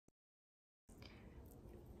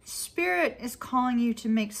Spirit is calling you to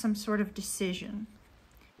make some sort of decision.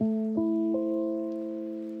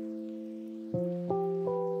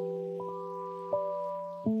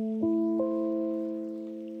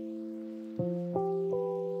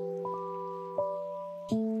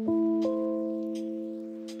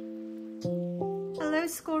 Hello,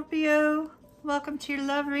 Scorpio. Welcome to your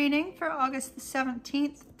love reading for August the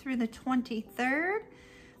 17th through the 23rd.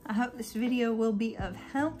 I hope this video will be of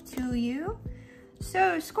help to you.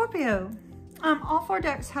 So, Scorpio, all four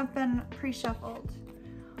decks have been pre-shuffled.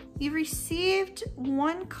 You received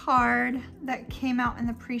one card that came out in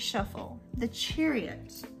the pre-shuffle, the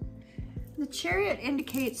Chariot. The Chariot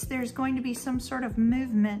indicates there's going to be some sort of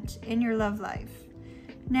movement in your love life.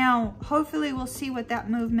 Now, hopefully we'll see what that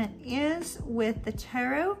movement is with the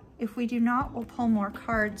tarot. If we do not, we'll pull more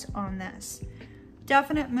cards on this.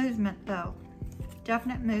 Definite movement though.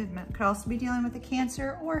 Definite movement. Could also be dealing with a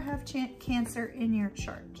Cancer or have Cancer in your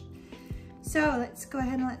chart. So let's go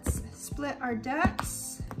ahead and let's split our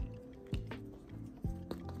decks.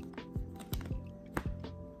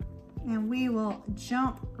 And we will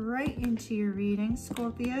jump right into your reading,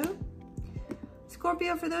 Scorpio.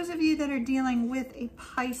 Scorpio, for those of you that are dealing with a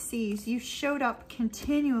Pisces, you showed up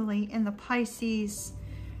continually in the Pisces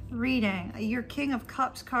reading. Your King of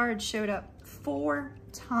Cups card showed up 4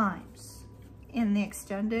 times in the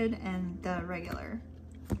extended and the regular.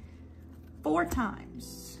 4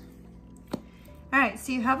 times. All right,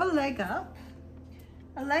 so you have a leg up.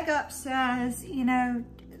 A leg up says, you know,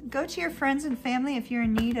 go to your friends and family if you're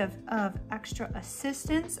in need of extra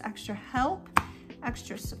assistance, extra help,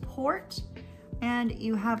 extra support, and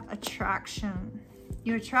you have attraction.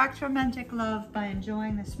 You attract romantic love by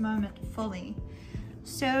enjoying this moment fully.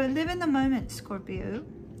 So live in the moment, Scorpio.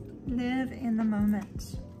 Live in the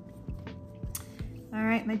moment. All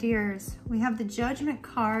right, my dears, we have the Judgment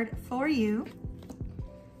card for you.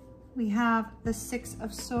 We have the 6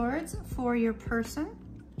 of Swords for your person.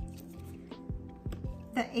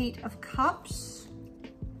 The 8 of Cups.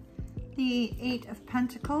 The 8 of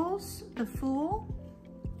Pentacles, the Fool.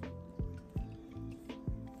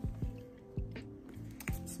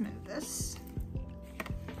 Let's move this.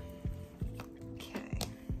 Okay,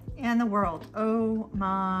 and the World. Oh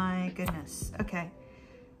my goodness. Okay.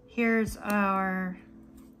 Here's our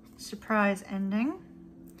surprise ending.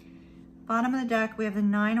 Bottom of the deck, we have the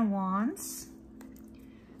 9 of Wands.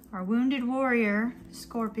 Our Wounded Warrior,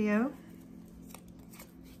 Scorpio.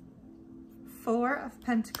 4 of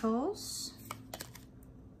Pentacles.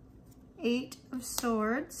 8 of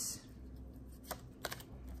Swords.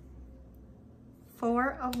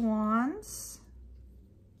 4 of Wands.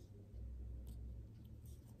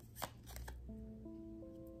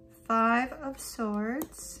 5 of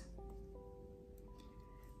Swords.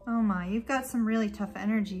 Oh my, you've got some really tough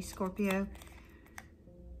energy, Scorpio.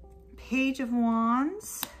 Page of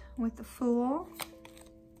Wands with the Fool.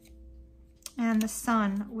 And the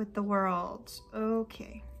Sun with the World.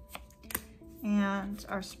 Okay. And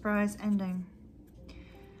our surprise ending.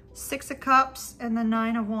 6 of Cups and the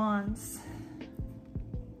 9 of Wands.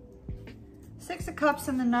 6 of Cups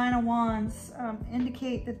and the 9 of Wands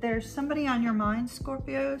indicate that there's somebody on your mind,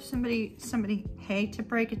 Scorpio. Somebody, hate to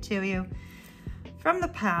break it to you, from the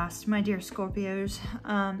past, my dear Scorpios.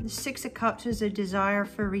 The 6 of Cups is a desire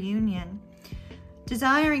for reunion.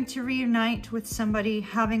 Desiring to reunite with somebody,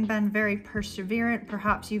 having been very perseverant.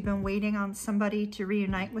 Perhaps you've been waiting on somebody to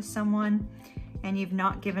reunite with someone and you've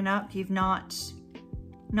not given up. You've not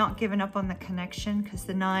given up on the connection, because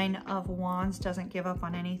the 9 of Wands doesn't give up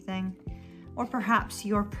on anything. Or perhaps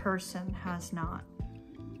your person has not.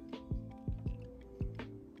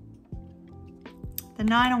 The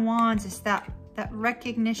 9 of Wands is that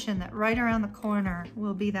recognition that right around the corner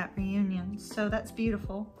will be that reunion. So that's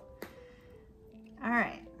beautiful. All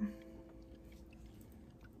right.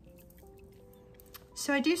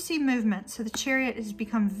 So I do see movement. So the Chariot has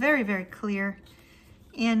become very, very clear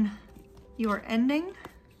in your ending.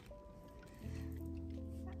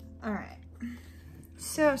 All right.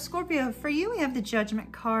 So Scorpio, for you, we have the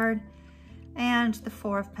Judgment card and the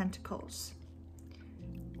 4 of Pentacles.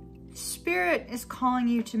 Spirit is calling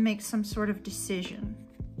you to make some sort of decision.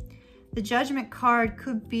 The Judgment card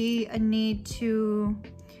could be a need to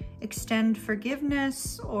extend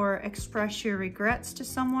forgiveness or express your regrets to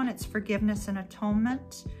someone. It's forgiveness and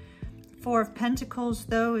atonement. 4 of Pentacles,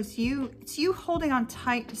 though, is it's you holding on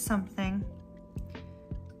tight to something.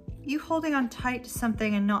 You holding on tight to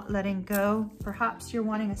something and not letting go. Perhaps you're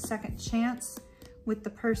wanting a second chance with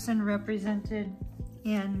the person represented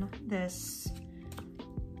in this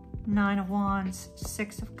 9 of Wands,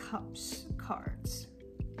 6 of Cups cards.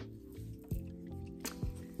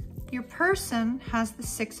 Your person has the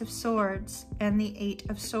 6 of Swords and the 8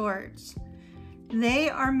 of Swords. They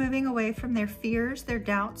are moving away from their fears, their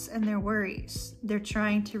doubts, and their worries. They're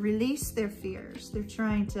trying to release their fears. They're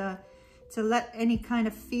trying to let any kind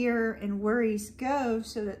of fear and worries go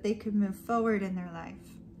so that they could move forward in their life.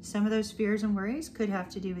 Some of those fears and worries could have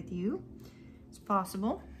to do with you. It's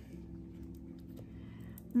possible.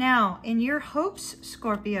 Now, in your hopes,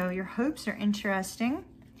 Scorpio, your hopes are interesting.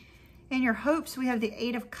 In your hopes, we have the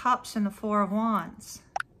 8 of Cups and the 4 of Wands.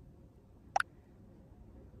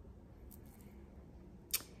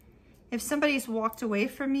 If somebody's walked away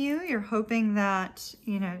from you, you're hoping that,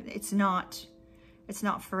 you know, it's not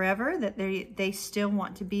forever, that they still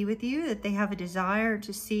want to be with you, that they have a desire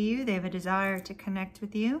to see you, they have a desire to connect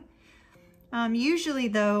with you. Usually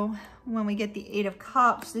though, when we get the 8 of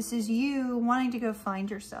Cups, this is you wanting to go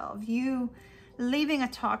find yourself, you leaving a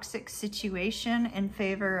toxic situation in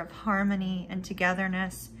favor of harmony and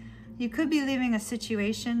togetherness. You could be leaving a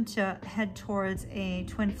situation to head towards a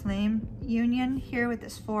twin flame union here with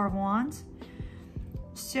this 4 of Wands.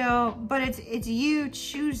 So, but it's you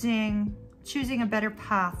choosing a better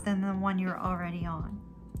path than the one you're already on.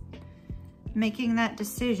 Making that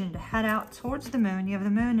decision to head out towards the moon. You have the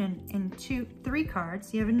moon in 3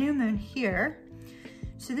 cards. You have a new moon here.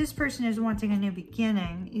 So this person is wanting a new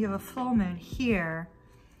beginning. You have a full moon here.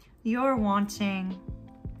 You're wanting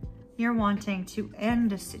to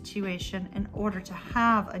end a situation in order to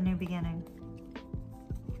have a new beginning.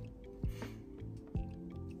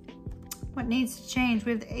 What needs to change?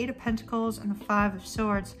 We have the 8 of Pentacles and the 5 of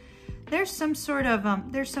Swords. There's some sort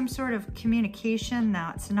of communication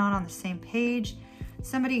that's not on the same page.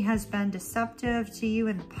 Somebody has been deceptive to you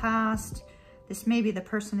in the past. This may be the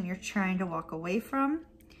person that you're trying to walk away from.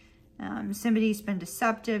 Somebody's been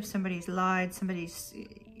deceptive, somebody's lied, somebody's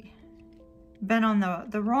been on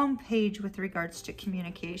the wrong page with regards to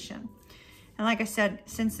communication. And like I said,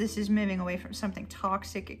 since this is moving away from something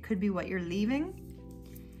toxic, it could be what you're leaving.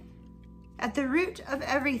 At the root of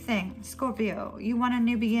everything, Scorpio, you want a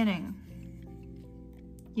new beginning.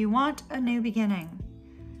 You want a new beginning.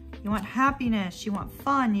 You want happiness, you want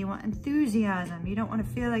fun, you want enthusiasm. You don't want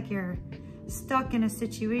to feel like you're stuck in a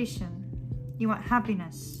situation. You want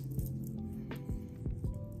happiness.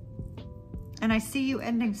 And I see you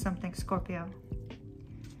ending something, Scorpio.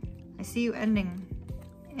 I see you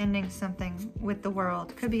ending something with the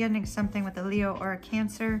world. Could be ending something with a Leo or a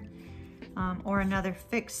Cancer, or another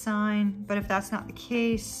fixed sign. But if that's not the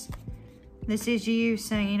case, this is you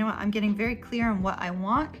saying, you know what, I'm getting very clear on what I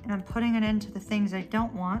want, and I'm putting it into the things I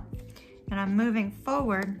don't want, and I'm moving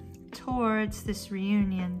forward towards this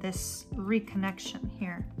reunion, this reconnection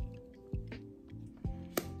here.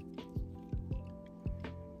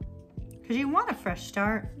 Because you want a fresh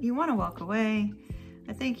start, you want to walk away.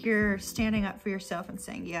 I think you're standing up for yourself and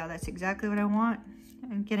saying, yeah, that's exactly what I want,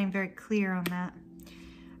 and getting very clear on that.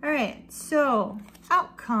 All right, so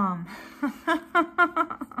outcome.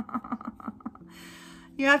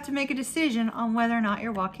 You have to make a decision on whether or not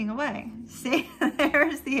you're walking away. See,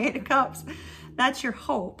 there's the 8 of Cups. That's your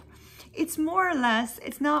hope. It's more or less,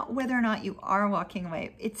 it's not whether or not you are walking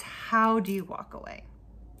away. It's how do you walk away?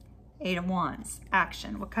 8 of Wands,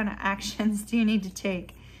 action. What kind of actions do you need to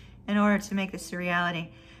take in order to make this a reality?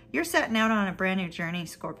 You're setting out on a brand new journey,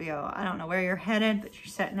 Scorpio. I don't know where you're headed, but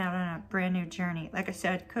you're setting out on a brand new journey. Like I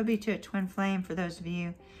said, could be to a twin flame for those of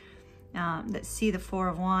you that see the 4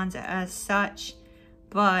 of Wands as such.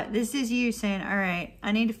 But this is you saying, all right,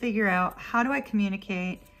 I need to figure out, how do I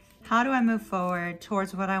communicate? How do I move forward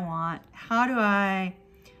towards what I want? How do I,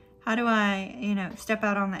 you know, step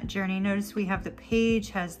out on that journey? Notice we have the page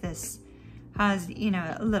has, you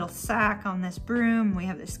know, a little sack on this broom. We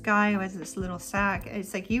have this guy who has this little sack.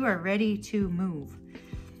 It's like you are ready to move.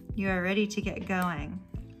 You are ready to get going.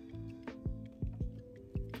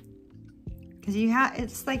 Because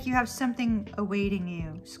it's like you have something awaiting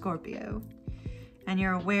you, Scorpio. And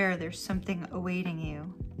you're aware there's something awaiting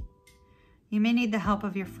you. You may need the help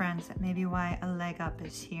of your friends. That may be why a leg up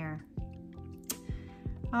is here.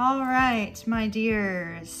 All right, my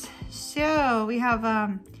dears. So we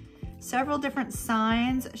have several different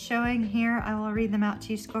signs showing here. I will read them out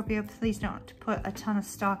to you, Scorpio. Please don't put a ton of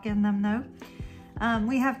stock in them, though.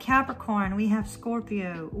 We have Capricorn. We have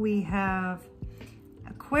Scorpio. We have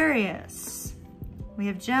Aquarius. We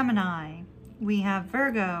have Gemini. We have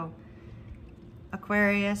Virgo,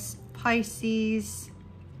 Aquarius, Pisces,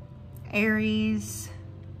 Aries,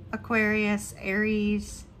 Aquarius,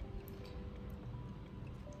 Aries,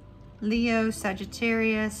 Leo,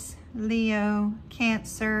 Sagittarius, Leo,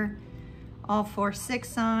 Cancer, all 4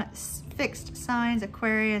 fixed signs,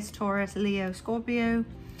 Aquarius, Taurus, Leo, Scorpio.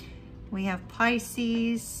 We have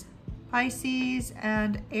Pisces, Pisces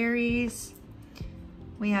and Aries.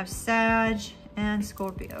 We have Sag and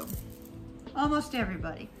Scorpio. Almost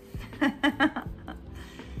everybody. All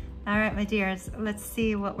right, my dears, let's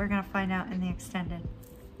see what we're gonna find out in the extended.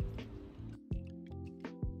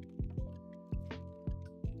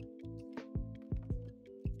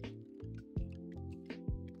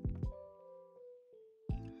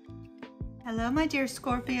 Hello, my dear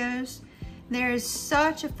Scorpios. There is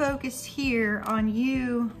such a focus here on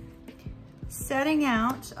you setting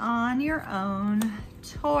out on your own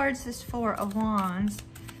towards this Four of Wands.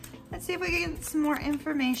 Let's see if we can get some more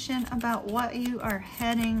information about what you are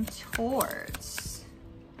heading towards.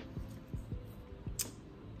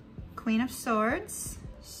 Queen of Swords.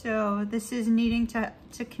 So this is needing to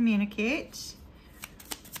communicate.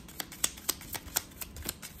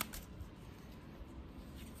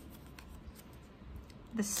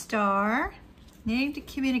 The Star, needing to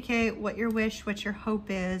communicate what your wish, what your hope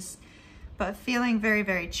is, but feeling very,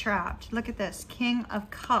 very trapped. Look at this, King of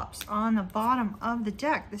Cups on the bottom of the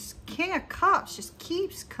deck. This King of Cups just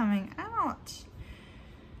keeps coming out.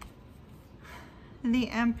 The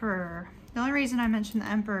Emperor. The only reason I mentioned the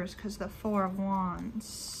Emperor is because the Four of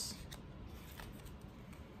Wands.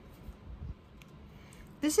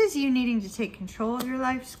 This is you needing to take control of your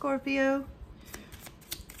life, Scorpio.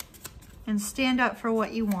 And stand up for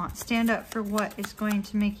what you want. Stand up for what is going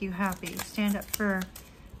to make you happy. Stand up for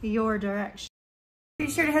your direction. Be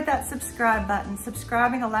sure to hit that subscribe button.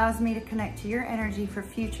 Subscribing allows me to connect to your energy for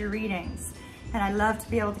future readings. And I love to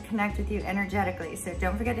be able to connect with you energetically. So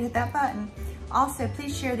don't forget to hit that button. Also,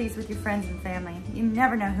 please share these with your friends and family. You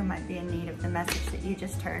never know who might be in need of the message that you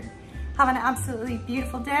just heard. Have an absolutely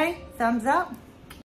beautiful day. Thumbs up.